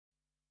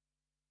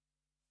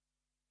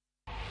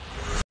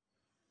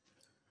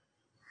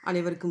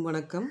அனைவருக்கும்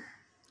வணக்கம்.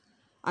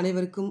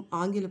 அனைவருக்கும்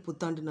ஆங்கில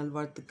புத்தாண்டு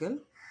நல்வாழ்த்துக்கள்.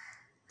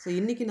 ஸோ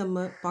இன்றைக்கி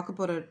நம்ம பார்க்க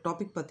போகிற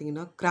டாபிக்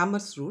பார்த்திங்கன்னா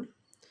கிராமர்ஸ் ரூல்.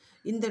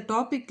 இந்த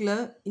டாப்பிக்கில்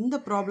இந்த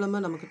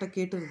ப்ராப்ளமை நம்மக்கிட்ட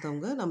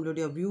கேட்டிருந்தவங்க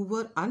நம்மளுடைய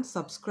viewer and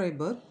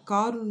subscriber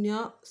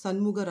Karunya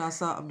Shanmuga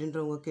ராசா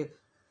அப்படின்றவங்க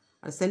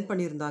சென்ட்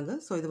பண்ணியிருந்தாங்க.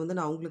 ஸோ இது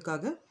நான்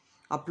அவங்களுக்காக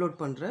அப்லோட்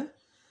பண்ணுறேன்.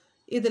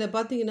 இதில்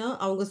பார்த்தீங்கன்னா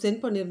அவங்க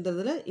சென்ட்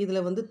பண்ணியிருந்ததில்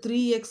இதில்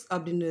 3x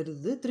அப்படின்னு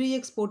இருந்தது.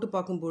 3x போட்டு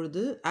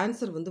பார்க்கும்பொழுது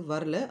ஆன்சர்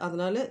வரல.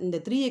 அதனால் இந்த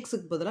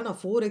 3xக்கு பதிலாக நான்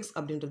 4x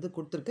அப்படின்றது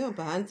கொடுத்துருக்கேன்.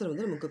 அப்போ ஆன்சர்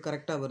நமக்கு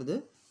கரெக்டாக வருது.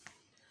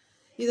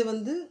 இதை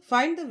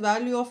find the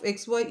value of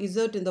xy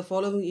z in the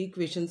following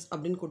equations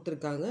அப்படின்னு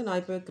கொடுத்துருக்காங்க. நான்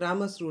இப்போ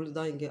கிராமர்ஸ் ரூல்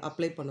தான் இங்கே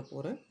அப்ளை பண்ண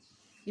போகிறேன்.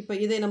 இப்போ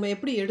இதை நம்ம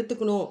எப்படி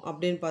எடுத்துக்கணும்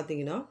அப்படின்னு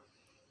பார்த்தீங்கன்னா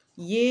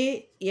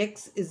ax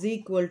is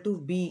equal to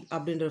b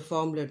அப்படின்ற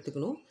ஃபார்மில்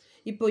எடுத்துக்கணும்.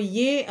 இப்போ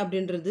a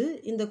அப்படின்றது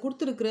இந்த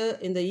கொடுத்துருக்கிற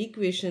இந்த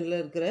ஈக்குவேஷனில்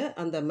இருக்கிற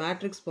அந்த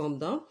மேட்ரிக்ஸ் ஃபார்ம்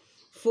தான்.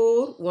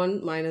 4 1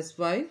 minus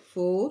 5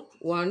 4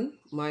 1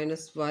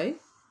 minus 5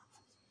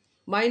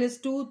 minus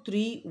 2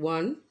 3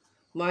 1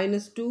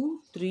 minus 2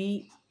 3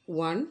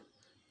 1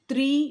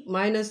 3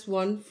 minus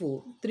 1 4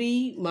 3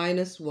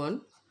 minus 1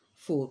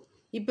 4.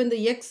 இப்போ இந்த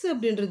x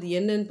அப்படின்றது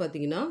என்னன்னு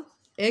பார்த்தீங்கன்னா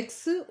x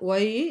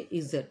y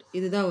z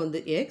இதுதான்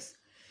x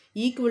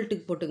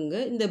ஈக்குவல்ட்டுக்கு போட்டுங்க.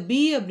 இந்த b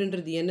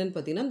அப்படின்றது என்னன்னு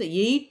பார்த்தீங்கன்னா இந்த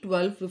 8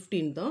 12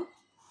 15 தான்.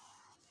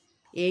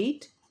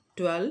 8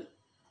 12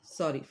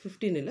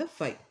 15 இல்லை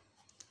 5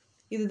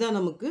 இதுதான்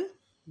நமக்கு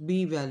b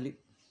வேல்யூ.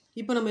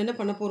 இப்போ நம்ம என்ன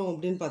பண்ண போகிறோம்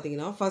அப்படின்னு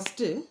பார்த்தீங்கன்னா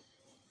ஃபஸ்ட்டு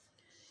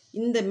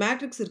இந்த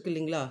மேட்ரிக்ஸ் இருக்குது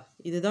இல்லைங்களா,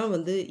 இதுதான்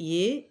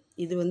a,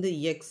 இது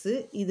x,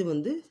 இது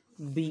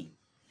b.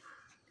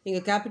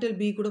 இங்கே கேபிட்டல்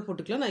b கூட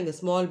போட்டுக்கலாம். நான் இங்கே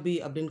ஸ்மால் b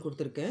அப்படின்னு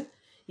கொடுத்துருக்கேன்.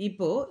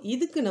 இப்போது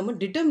இதுக்கு நம்ம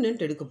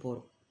டிட்டர்மினன்ட் எடுக்க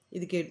போகிறோம்.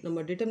 இதுக்கு நம்ம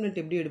டிட்டர்மினன்ட்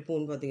எப்படி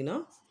எடுப்போம்னு பார்த்தீங்கன்னா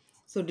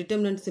ஸோ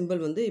டிட்டர்மினன்ட் சிம்பிள்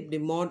இப்படி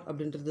மாட்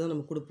அப்படின்றது தான்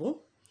நம்ம கொடுப்போம்.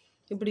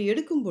 இப்படி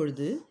எடுக்கும்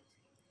பொழுது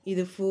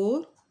இது 4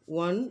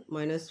 1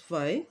 minus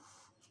 5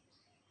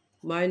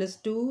 minus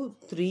 2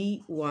 3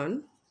 1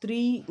 3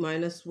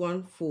 minus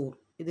 1 4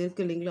 இது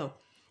இருக்குது இல்லைங்களா.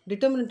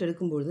 டிட்டர்மினன்ட்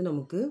எடுக்கும்பொழுது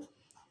நமக்கு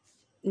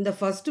இந்த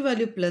ஃபஸ்ட்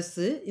வேல்யூ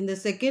ப்ளஸ்ஸு, இந்த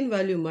செகண்ட்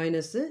வேல்யூ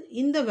மைனஸு,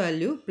 இந்த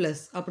வேல்யூ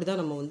ப்ளஸ் அப்படி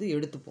தான் நம்ம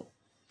எடுத்துப்போம்.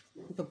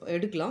 இப்போ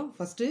எடுக்கலாம்.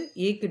 ஃபஸ்ட்டு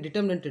ஏக்கு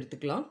டிட்டர்மினன்ட்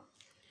எடுத்துக்கலாம்.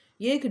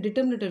 ஏக்கு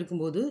டிட்டர்மினன்ட்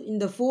எடுக்கும்போது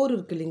இந்த 4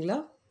 இருக்குது இல்லைங்களா,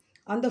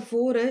 அந்த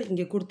 4ஐ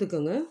இங்கே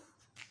கொடுத்துக்கோங்க.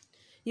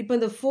 இப்போ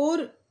இந்த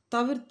 4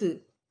 தவிர்த்து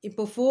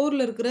இப்போ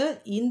 4ல் இருக்கிற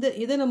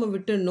இதை நம்ம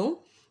விட்டுடணும்.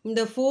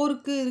 இந்த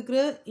 4க்கு இருக்கிற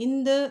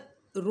இந்த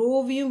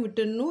ரோவையும்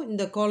விட்டுடணும்,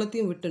 இந்த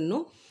காலத்தையும்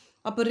விட்டுடணும்.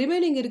 அப்போ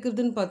ரிமைனிங்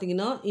இருக்கிறதுன்னு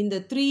பார்த்தீங்கன்னா இந்த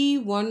 3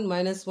 1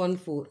 minus 1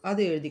 4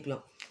 அதை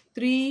எழுதிக்கலாம்.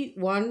 3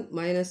 1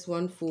 minus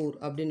 1 4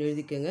 அப்படின்னு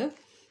எழுதிக்கோங்க.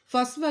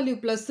 ஃபஸ்ட் வேல்யூ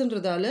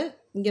ப்ளஸ்ன்றதால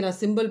இங்கே நான்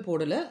சிம்பிள்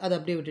போடலை, அதை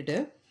அப்படியே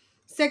விட்டுட்டேன்.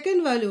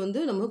 செகண்ட் வேல்யூ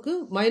நமக்கு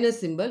மைனஸ்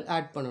சிம்பிள்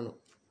ஆட் பண்ணணும்.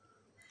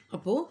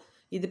 அப்போது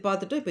இது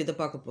பார்த்துட்டு இப்போ இதை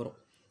பார்க்க போகிறோம்.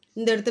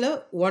 இந்த இடத்துல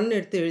 1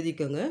 எடுத்து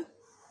எழுதிக்கோங்க.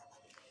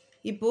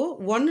 இப்போது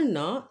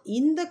 1ன்னா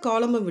இந்த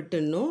காலமை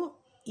விட்டுடணும்,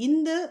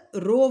 இந்த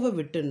ரோவை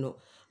விட்டுடணும்.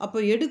 அப்போ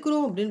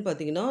எடுக்கிறோம் அப்படின்னு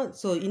பார்த்தீங்கன்னா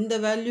ஸோ இந்த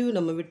வேல்யூ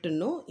நம்ம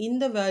விட்டுடணும்,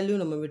 இந்த வேல்யூ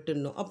நம்ம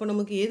விட்டுடணும். அப்போ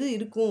நமக்கு எது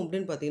இருக்கும்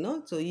அப்படின்னு பார்த்தீங்கன்னா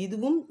ஸோ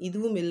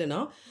இதுவும்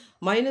இல்லைன்னா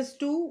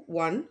 -2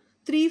 1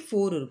 3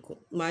 4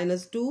 இருக்கும்.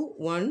 -2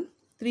 1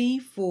 3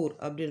 4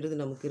 அப்படின்றது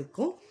நமக்கு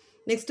இருக்கும்.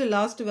 நெக்ஸ்ட்டு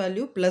லாஸ்ட்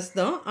வேல்யூ ப்ளஸ்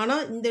தான்.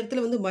 ஆனால் இந்த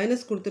இடத்துல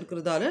மைனஸ்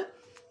கொடுத்துருக்கிறதால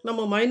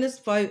நம்ம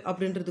 -5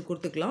 அப்படின்றது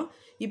கொடுத்துக்கலாம்.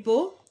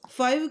 இப்போது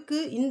 5க்கு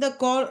இந்த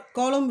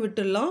காலம்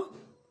விட்டுடலாம்,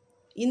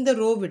 இந்த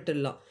ரோ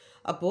விட்டுடலாம்.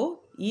 அப்போது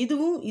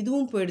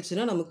இதுவும்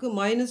போயிடுச்சுன்னா நமக்கு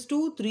 -2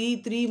 3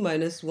 3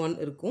 -1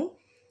 இருக்கும்.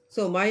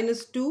 ஸோ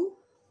 -2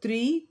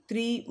 3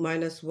 3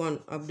 -1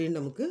 அப்படின்னு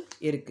நமக்கு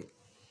இருக்குது.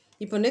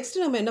 இப்போ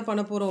நெக்ஸ்ட்டு நம்ம என்ன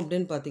பண்ண போகிறோம்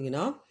அப்படின்னு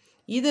பார்த்தீங்கன்னா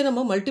இதை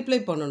நம்ம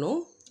மல்டிப்ளை பண்ணணும்.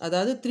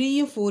 அதாவது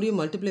 3யும் 4யும்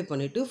மல்டிப்ளை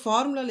பண்ணிவிட்டு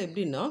ஃபார்முலாவில்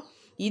எப்படின்னா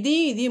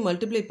இதையும்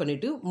மல்டிப்ளை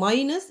பண்ணிவிட்டு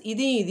மைனஸ்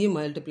இதையும்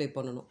மல்டிப்ளை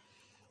பண்ணணும்.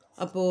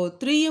 அப்போது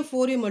 3யும்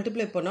 4யும்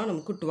மல்டிப்ளை பண்ணால்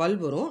நமக்கு 12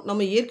 வரும்.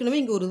 நம்ம ஏற்கனவே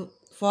இங்கே ஒரு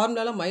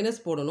ஃபார்முலாவில் மைனஸ்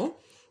போடணும்.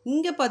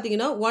 இங்கே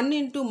பார்த்தீங்கன்னா 1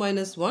 ×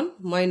 -1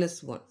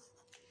 -1.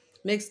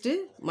 நெக்ஸ்ட்டு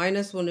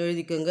 -1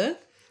 எழுதிக்கோங்க.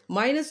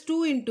 -2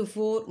 ×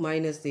 4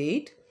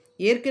 -8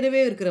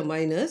 ஏற்கனவே இருக்கிற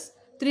மைனஸ்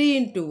 3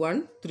 ×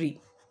 1 3.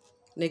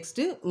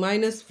 நெக்ஸ்ட்டு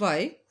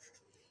 -5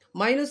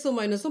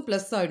 மைனஸும்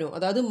ப்ளஸ் ஆகிடும்.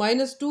 அதாவது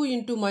 -2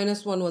 ×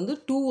 -1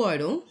 2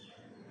 ஆகிடும்.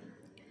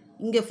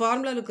 இங்கே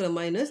ஃபார்முலா இருக்கிற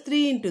மைனஸ்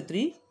 3 ×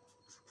 3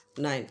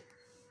 9.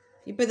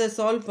 இப்போ இதை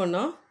சால்வ்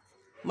பண்ணால்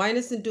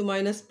மைனஸ் இன்ட்டு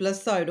மைனஸ்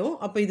ப்ளஸ் ஆகிடும்.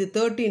 அப்போ இது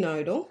 13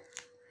 ஆகிடும்.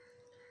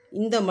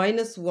 இந்த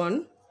 -1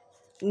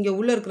 இங்கே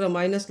உள்ளே இருக்கிற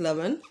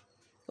 -11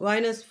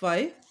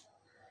 -5.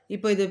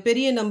 இப்போ இது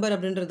பெரிய நம்பர்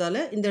அப்படின்றதால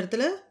இந்த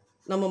இடத்துல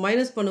நம்ம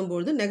மைனஸ்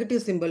பண்ணும்பொழுது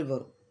நெகட்டிவ் சிம்பிள்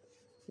வரும்.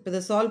 இப்போ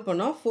இதை சால்வ்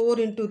பண்ணால் 4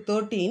 ×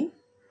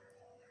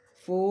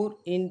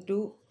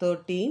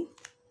 13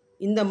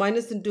 இந்த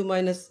மைனஸ் இன்ட்டு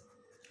மைனஸ்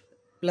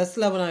ப்ளஸ்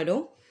 11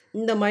 ஆகிடும்.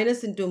 இந்த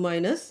மைனஸ் இன்ட்டு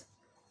மைனஸ்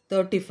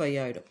 35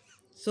 ஆகிடும்.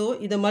 ஸோ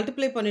இதை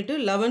மல்டிப்ளை பண்ணிவிட்டு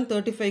 11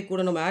 35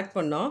 கூட நம்ம ஆட்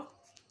பண்ணால்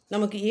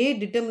நமக்கு ஏ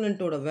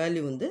டிட்டர்மினண்ட்டோட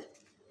வேல்யூ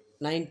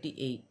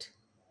 98.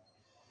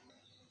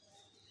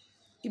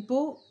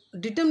 இப்போது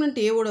டிட்டர்மினன்ட்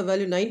ஏவோட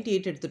வேல்யூ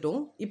 98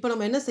 எடுத்துட்டோம். இப்போ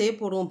நம்ம என்ன செய்ய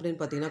போகிறோம் அப்படின்னு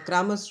பார்த்தீங்கன்னா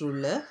கிராமர்ஸ்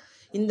ரூலில்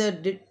இந்த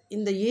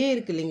A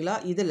இருக்கு இல்லைங்களா,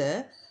 இதில்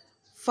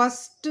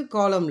ஃபஸ்ட்டு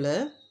காலமில்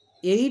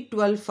 8,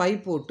 12, 5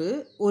 போட்டு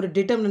ஒரு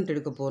டிட்டர்மினன்ட்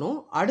எடுக்க போகிறோம்.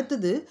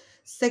 அடுத்தது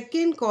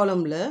செகண்ட்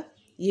காலமில்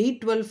 8,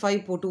 12,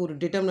 5 போட்டு ஒரு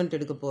டிட்டர்மினன்ட்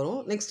எடுக்க போகிறோம்.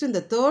 நெக்ஸ்ட்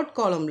இந்த தேர்ட்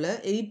காலமில்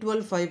 8,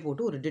 12, 5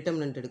 போட்டு ஒரு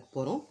டிட்டர்மினன்ட் எடுக்க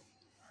போகிறோம்.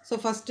 ஸோ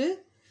ஃபஸ்ட்டு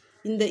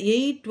இந்த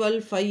 8,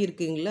 12, 5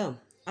 இருக்குங்களா,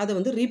 அதை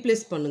வந்து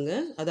ரீப்ளேஸ்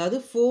பண்ணுங்கள். அதாவது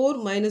 4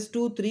 -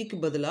 2, 3க்கு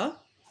பதிலாக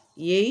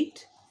 8,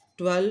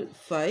 12,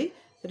 5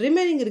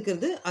 ரிமைனிங்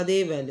இருக்கிறது அதே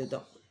வேல்யூ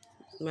தான்.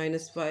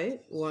 -5,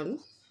 1,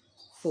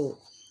 4.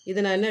 இதை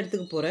நான் என்ன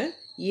எடுத்துக்க போகிறேன்,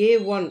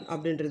 A1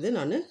 அப்படின்றது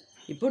நான்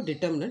இப்போ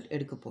டிட்டர்மினன்ட்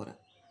எடுக்க போகிறேன்.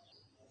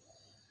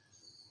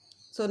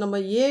 ஸோ நம்ம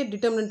A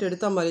டிட்டர்மினன்ட்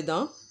எடுத்த மாதிரி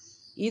தான்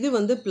இது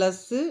வந்து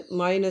ப்ளஸ்ஸு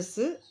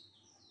மைனஸு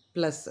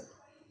ப்ளஸ்ஸு.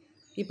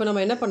 இப்போ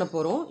நம்ம என்ன பண்ண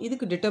போகிறோம்,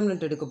 இதுக்கு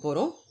டிட்டர்மினன்ட் எடுக்க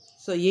போகிறோம்.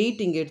 ஸோ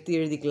 8 இங்கே எடுத்து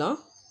எழுதிக்கலாம்.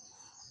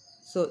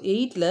 ஸோ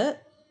 8ல்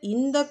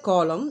இந்த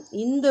காலம்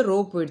இந்த ரோ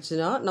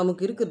போயிடுச்சுன்னா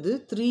நமக்கு இருக்கிறது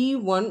 3,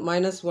 1,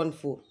 -1,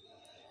 4.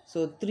 ஸோ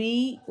 3,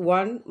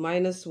 1,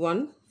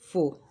 -1,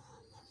 4.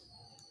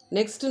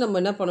 நெக்ஸ்ட்டு நம்ம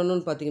என்ன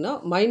பண்ணணும்னு பார்த்தீங்கன்னா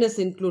மைனஸ்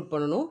இன்க்ளூட்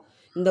பண்ணணும்.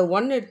 இந்த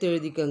 1 எடுத்து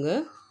எழுதிக்கோங்க.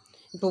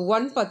 இப்போ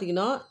 1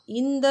 பார்த்தீங்கன்னா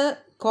இந்த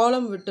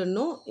காலம்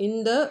விட்டுடணும்,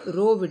 இந்த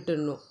ரோ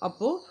விட்டுடணும்.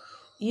 அப்போது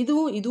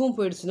இதுவும்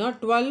போயிடுச்சுன்னா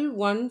 12,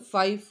 1,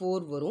 5,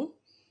 4 வரும்.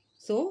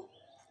 ஸோ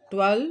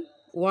 12,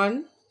 1,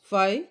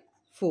 5,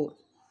 4.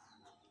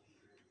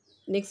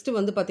 நெக்ஸ்ட்டு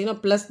வந்து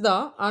பார்த்திங்கன்னா ப்ளஸ்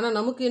தான், ஆனால்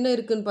நமக்கு என்ன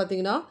இருக்குதுன்னு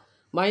பார்த்தீங்கன்னா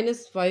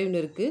 -5ன்னு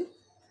இருக்குது.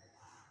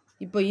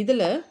 இப்போ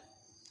இதில்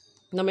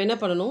நம்ம என்ன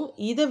பண்ணணும்,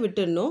 இதை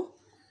விட்டுடணும்,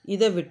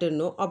 இதை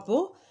விட்டுடணும்.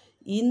 அப்போது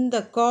இந்த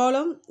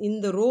காலம்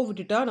இந்த ரோ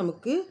விட்டுட்டா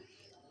நமக்கு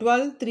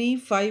 12, 3,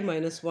 5,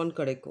 -1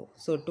 கிடைக்கும்.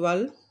 ஸோ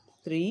 12,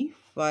 3,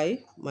 5,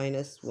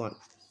 -1.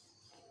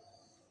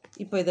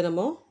 இப்போ இதை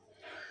நம்ம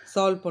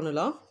சால்வ்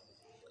பண்ணலாம்.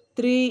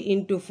 3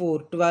 × 4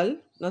 12.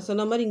 நான்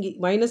சொன்ன மாதிரி இங்கே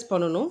மைனஸ்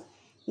பண்ணணும்,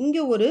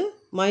 இங்கே ஒரு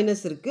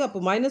மைனஸ் இருக்குது. அப்போ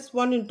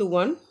 -1 ×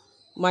 1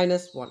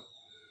 -1.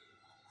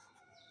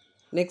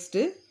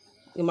 நெக்ஸ்ட்டு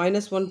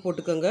 -1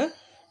 போட்டுக்கோங்க.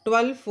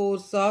 12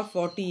 4s are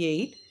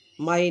 48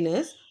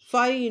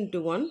 -5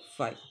 × 1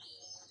 5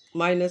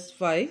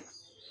 -5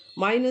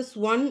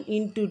 -1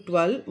 ×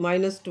 12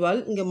 -12.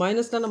 இங்கே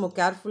மைனஸ்லாம் நம்ம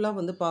கேர்ஃபுல்லாக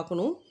வந்து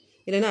பார்க்கணும்,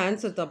 இல்லைன்னா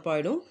ஆன்சர்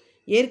தப்பாயிடும்.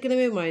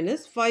 ஏற்கனவே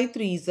 -5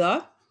 3s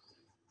are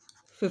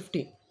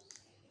 15.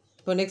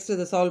 இப்போ நெக்ஸ்ட்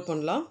இதை சால்வ்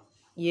பண்ணலாம்.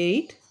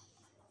 8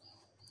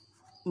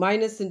 -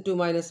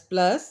 ×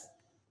 -+.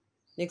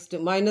 நெக்ஸ்ட்டு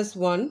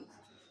 -1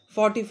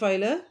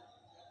 45ல்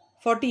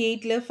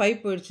 48ல் 5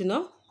 போயிடுச்சுன்னா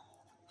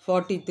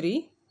 43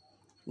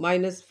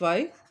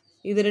 -5.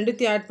 இது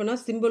ரெண்டுத்தையும் ஆட்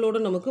பண்ணால் சிம்பிளோடு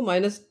நமக்கு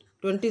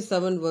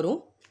 -27 வரும்.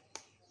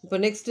 இப்போ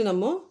நெக்ஸ்ட்டு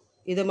நம்ம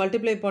இதை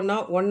மல்டிப்ளை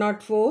பண்ணால்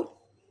 104.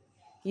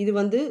 இது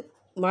வந்து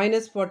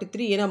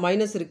 -43, ஏன்னா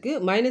மைனஸ் இருக்குது.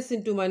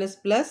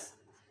 -×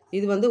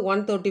 இது வந்து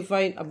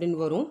 135 அப்படின்னு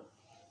வரும்.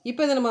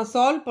 இப்போ இதை நம்ம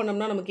சால்வ்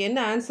பண்ணோம்னா நமக்கு என்ன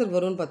ஆன்சர்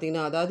வரும்னு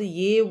பார்த்தீங்கன்னா, அதாவது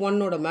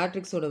A1ஓட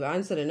மேட்ரிக்ஸோட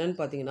ஆன்சர் என்னன்னு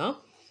பார்த்தீங்கன்னா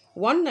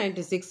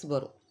 196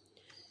 வரும்.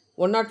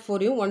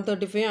 104யும்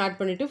 135யும் ஆட்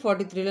பண்ணிவிட்டு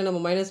 43ல்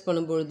நம்ம மைனஸ்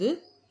பண்ணும்பொழுது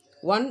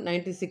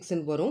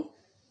 196ன்னு வரும்.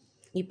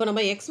 இப்போ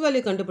நம்ம எக்ஸ்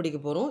வேல்யூ கண்டுபிடிக்க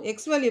போகிறோம்.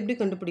 எக்ஸ் வேல்யூ எப்படி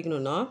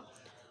கண்டுபிடிக்கணும்னா,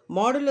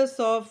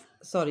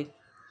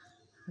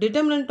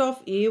 determinant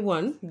of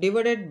A1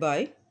 divided by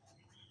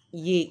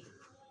A.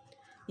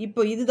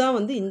 இப்போ இதுதான்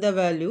வந்து இந்த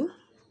வேல்யூ.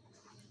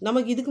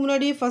 நமக்கு இதுக்கு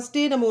முன்னாடியே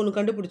ஃபஸ்ட்டே நம்ம ஒன்று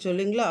கண்டுபிடிச்சோம்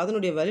இல்லைங்களா,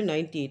 அதனுடைய வேல்யூ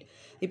 98.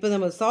 இப்போ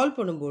நம்ம சால்வ்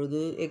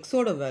பண்ணும்பொழுது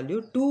எக்ஸோட வேல்யூ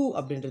 2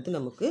 அப்படின்றது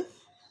நமக்கு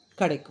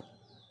கிடைக்கும்.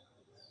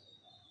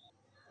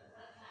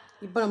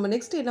 இப்போ நம்ம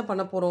நெக்ஸ்ட் என்ன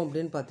பண்ண போகிறோம்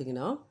அப்படின்னு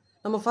பார்த்தீங்கன்னா,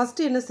 நம்ம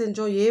ஃபஸ்ட்டு என்ன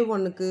செஞ்சோம்,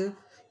 A1க்கு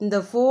இந்த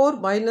 4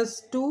 -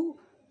 2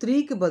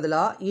 3க்கு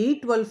பதிலாக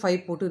 8, 12,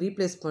 5 போட்டு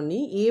ரீப்ளேஸ் பண்ணி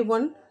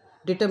A1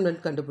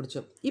 டிட்டர்மினன்ட்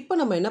கண்டுபிடிச்சோம். இப்போ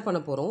நம்ம என்ன பண்ண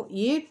போகிறோம்,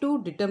 A2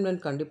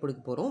 டிட்டர்மினன்ட்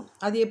கண்டுபிடிக்க போகிறோம்.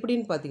 அது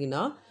எப்படின்னு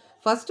பார்த்தீங்கன்னா,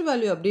 ஃபஸ்ட்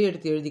வேல்யூ அப்படியே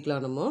எடுத்து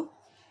எழுதிக்கலாம். நம்ம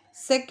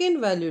செகண்ட்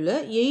வேல்யூவில்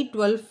 8,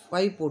 12,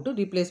 5 போட்டு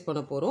ரீப்ளேஸ்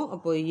பண்ண போகிறோம்.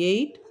 அப்போது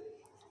 8,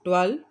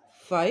 12,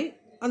 5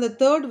 அந்த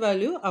தேர்ட்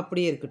வேல்யூ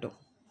அப்படியே இருக்கட்டும்.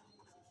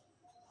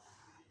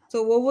 ஸோ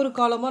ஒவ்வொரு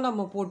காலமாக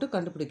நம்ம போட்டு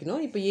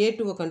கண்டுபிடிக்கணும். இப்போ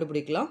A2வை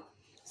கண்டுபிடிக்கலாம்.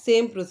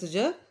 Same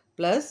procedure,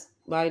 plus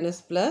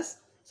minus plus.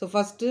 So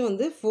first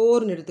வந்து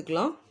 4ன்னு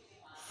எடுத்துக்கலாம்.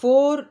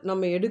 4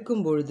 நம்ம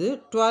எடுக்கும் பொழுது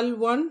 12,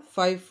 1,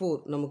 5, 4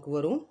 நமக்கு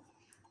வரும்.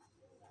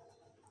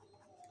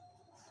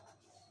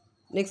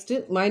 நெக்ஸ்ட்டு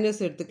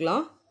மைனஸ்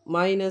எடுத்துக்கலாம்.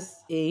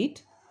 -8.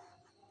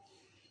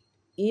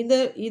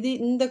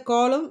 இந்த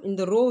காலம்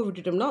இந்த ரோ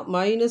விட்டுட்டோம்னா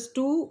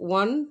 -2,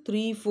 1,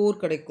 3, 4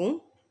 கிடைக்கும்.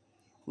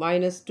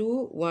 -2,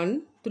 1,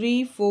 3,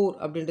 4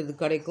 அப்படின்றது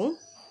கிடைக்கும்.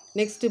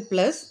 நெக்ஸ்ட்டு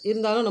ப்ளஸ்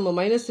இருந்தாலும் நம்ம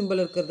மைனஸ்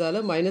சிம்பிள்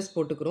இருக்கிறதால மைனஸ்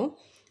போட்டுக்கிறோம்.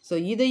 ஸோ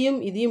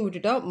இதையும்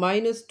விட்டுட்டா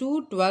 -2,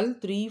 12,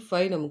 3,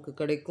 5 நமக்கு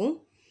கிடைக்கும்.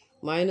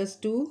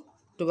 -2,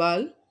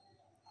 12,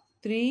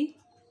 3,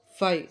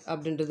 5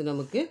 அப்படின்றது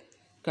நமக்கு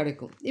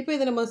கிடைக்கும். இப்போ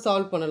இதை நம்ம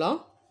சால்வ் பண்ணலாம்.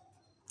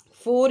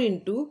 4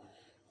 ×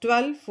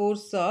 12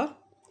 4s are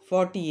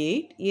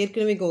 48.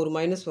 ஏற்கனவே இங்கே ஒரு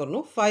மைனஸ்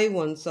வரணும். 5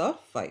 1s are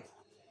 5.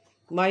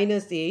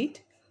 -8.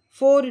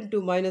 4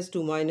 ×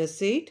 -2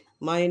 -8.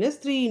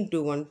 -3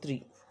 × 1 3.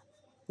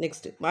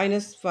 Next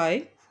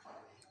 -5.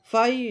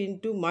 5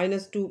 ×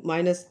 -2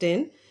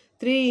 -10.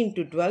 3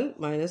 into 12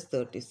 minus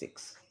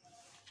 36.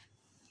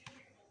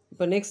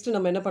 இப்போ next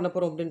நம்ம என்ன பண்ண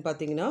போகிறோம் அப்படின்னு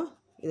பார்த்தீங்கன்னா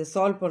இதை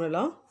சால்வ்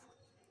பண்ணலாம்.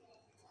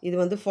 இது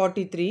வந்து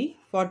 43,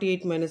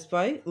 48 minus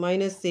 5,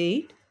 minus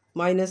 8,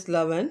 minus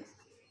 11,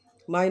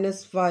 minus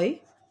 5,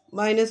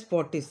 minus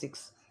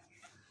 46.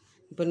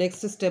 இப்போ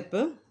next step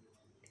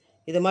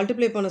இதை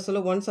மல்டிப்ளை பண்ண சொல்ல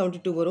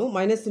 172 வரும்.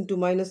 Minus into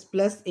minus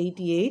plus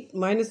 88,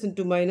 minus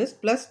into minus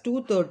plus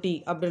 230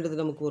 அப்படின்றது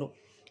நமக்கு வரும்.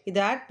 இதை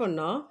ஆட்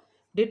பண்ணால்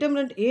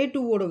டிட்டர்மினன்ட்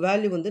A2ஓட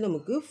வேல்யூ வந்து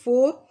நமக்கு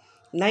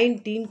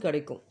 419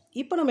 கிடைக்கும்.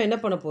 இப்போ நம்ம என்ன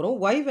பண்ண போகிறோம்,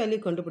 y வேல்யூ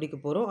கண்டுபிடிக்க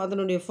போகிறோம்.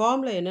 அதனுடைய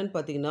ஃபார்முலா என்னன்னு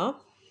பார்த்தீங்கன்னா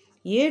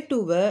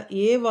A2வை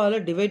ஏவால்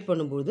டிவைட்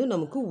பண்ணும்போது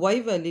நமக்கு y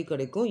வேல்யூ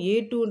கிடைக்கும்.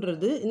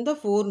 A2ன்றது இந்த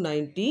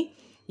 490,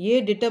 A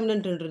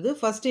டிட்டர்மினன்ட்ன்றது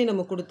ஃபஸ்ட்டே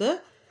நம்ம கொடுத்த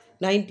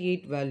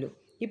 98 வேல்யூ.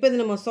 இப்போ இதை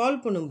நம்ம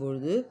சால்வ்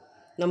பண்ணும்பொழுது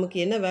நமக்கு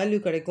என்ன வேல்யூ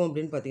கிடைக்கும்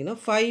அப்படின்னு பார்த்தீங்கன்னா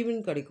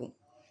 5ன்னு கிடைக்கும்.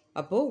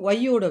 அப்போது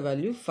ஒய்யோட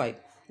வேல்யூ 5.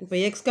 இப்போ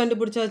எக்ஸ்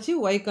கண்டுபிடிச்சாச்சு,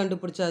 ஒய்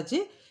கண்டுபிடிச்சாச்சு.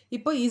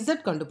 இப்போ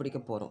இசட் கண்டுபிடிக்க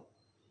போகிறோம்.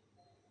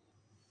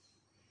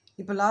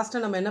 இப்போ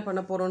லாஸ்ட்டாக நம்ம என்ன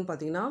பண்ண போகிறோம்னு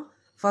பார்த்தீங்கன்னா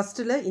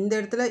ஃபஸ்ட்டில் இந்த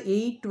இடத்துல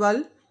 8,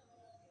 12,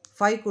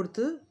 5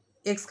 கொடுத்து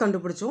எக்ஸ்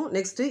கண்டுபிடிச்சோம்.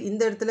 நெக்ஸ்ட்டு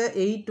இந்த இடத்துல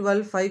 8,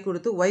 12, 5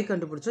 கொடுத்து ஒய்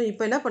கண்டுபிடிச்சோம்.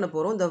 இப்போ என்ன பண்ண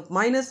போகிறோம், இந்த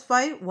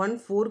 -5, 1,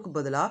 4க்கு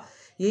பதிலாக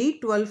 8,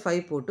 12,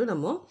 5 போட்டு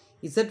நம்ம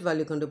இசட்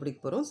வேல்யூ கண்டுபிடிக்க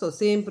போகிறோம். ஸோ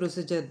சேம்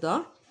ப்ரொசீஜர்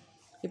தான்.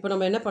 இப்போ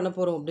நம்ம என்ன பண்ண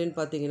போகிறோம் அப்படின்னு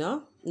பார்த்தீங்கன்னா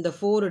இந்த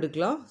 4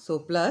 எடுக்கலாம். ஸோ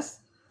ப்ளஸ்,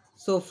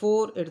 ஸோ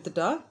 4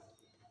 எடுத்துட்டா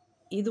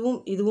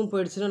இதுவும்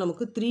போயிடுச்சுன்னா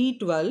நமக்கு 3,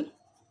 12,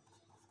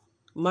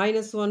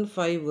 -1,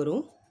 5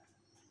 வரும்.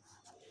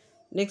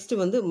 நெக்ஸ்ட்டு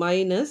வந்து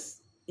மைனஸ்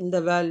இந்த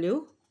வேல்யூ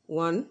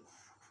 1.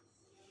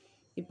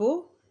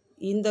 இப்போது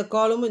இந்த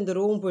காலமும் இந்த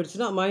ரோவும்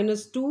போயிடுச்சுன்னா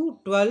 -2,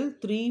 12,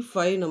 3,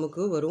 5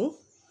 நமக்கு வரும்.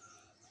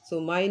 ஸோ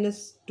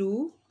 -2,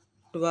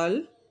 12,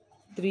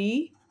 3,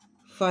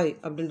 5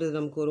 அப்படின்றது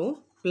நமக்கு வரும்.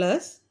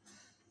 ப்ளஸ்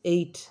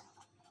 8.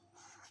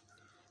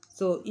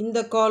 ஸோ இந்த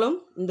காலம்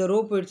இந்த ரோ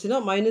போயிடுச்சுன்னா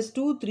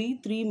 -2, 3,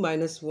 3,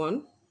 -1,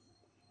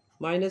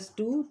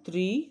 -2,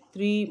 3,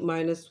 3,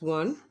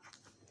 -1.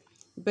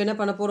 இப்போ என்ன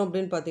பண்ண போகிறோம்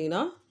அப்படின்னு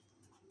பார்த்தீங்கன்னா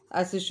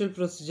as usual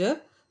procedure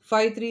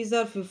 5 3s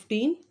are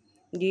 15.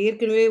 இங்கே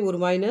ஏற்கனவே ஒரு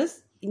மைனஸ்,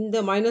 இந்த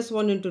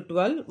 -1 into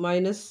 12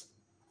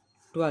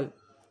 -12.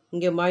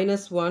 இங்கே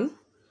 -1,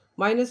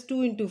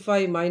 -2 into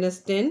 5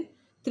 -10,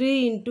 3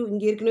 into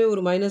இங்கே ஏற்கனவே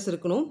ஒரு மைனஸ்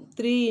இருக்கணும்.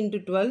 3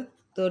 into 12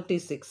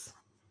 36.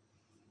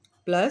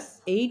 plus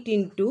 8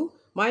 into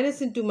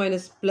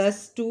minus plus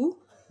 2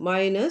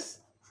 minus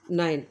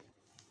 9.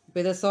 இப்போ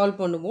இதை சால்வ்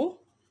பண்ணுவோம்.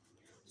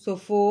 So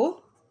 4,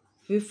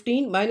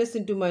 15 minus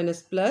into minus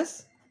plus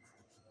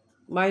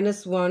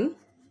 -1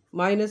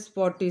 minus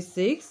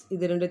 46.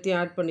 இது ரெண்டுத்தையும்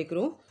ஆட்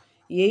பண்ணிக்கிறோம்.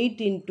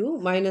 8 into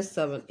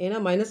 -7, ஏன்னா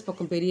மைனஸ்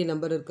பக்கம் பெரிய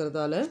நம்பர்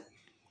இருக்கிறதால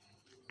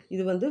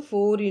இது வந்து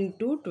 4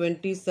 into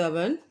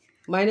 27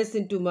 minus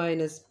into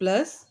minus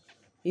plus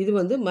இது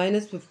வந்து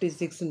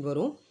 -56ன்னு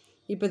வரும்.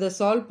 இப்போ இதை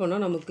சால்வ்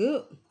பண்ணால் நமக்கு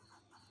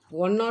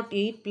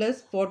 108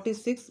 +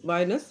 46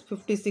 -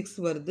 56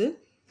 வருது.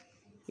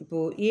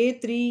 இப்போது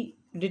A3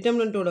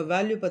 டிட்டர்மினண்ட்டோட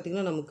வேல்யூ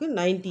பார்த்திங்கன்னா நமக்கு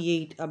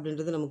 98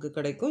 அப்படின்றது நமக்கு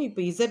கிடைக்கும்.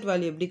 இப்போ இசட்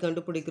வேல்யூ எப்படி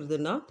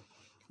கண்டுபிடிக்கிறதுனா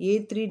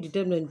A3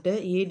 டிட்டர்மினண்ட்டை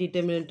A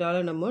டிட்டர்மினண்ட்டால்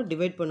நம்ம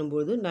டிவைட்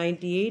பண்ணும்போது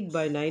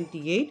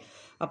 98/98.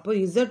 அப்போ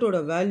இசட்டோட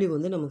வேல்யூ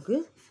வந்து நமக்கு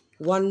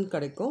 1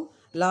 கிடைக்கும்.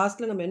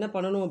 லாஸ்ட்டில் நம்ம என்ன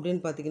பண்ணணும்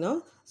அப்படின்னு பார்த்திங்கன்னா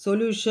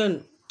சொல்யூஷன்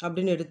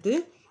அப்படின்னு எடுத்து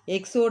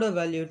எக்ஸோட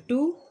வேல்யூ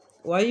 2,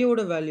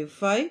 ஒய்யோட வேல்யூ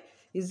 5,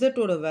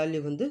 இசட்டோட வேல்யூ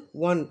வந்து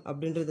 1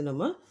 அப்படின்றது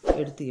நம்ம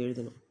எடுத்து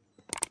எழுதணும்.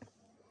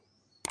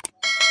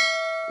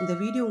 இந்த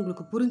வீடியோ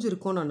உங்களுக்கு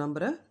புரிஞ்சிருக்கும் நான்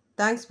நம்புகிறேன்.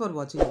 தேங்க்ஸ் ஃபார்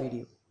வாட்சிங்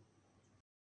வீடியோ.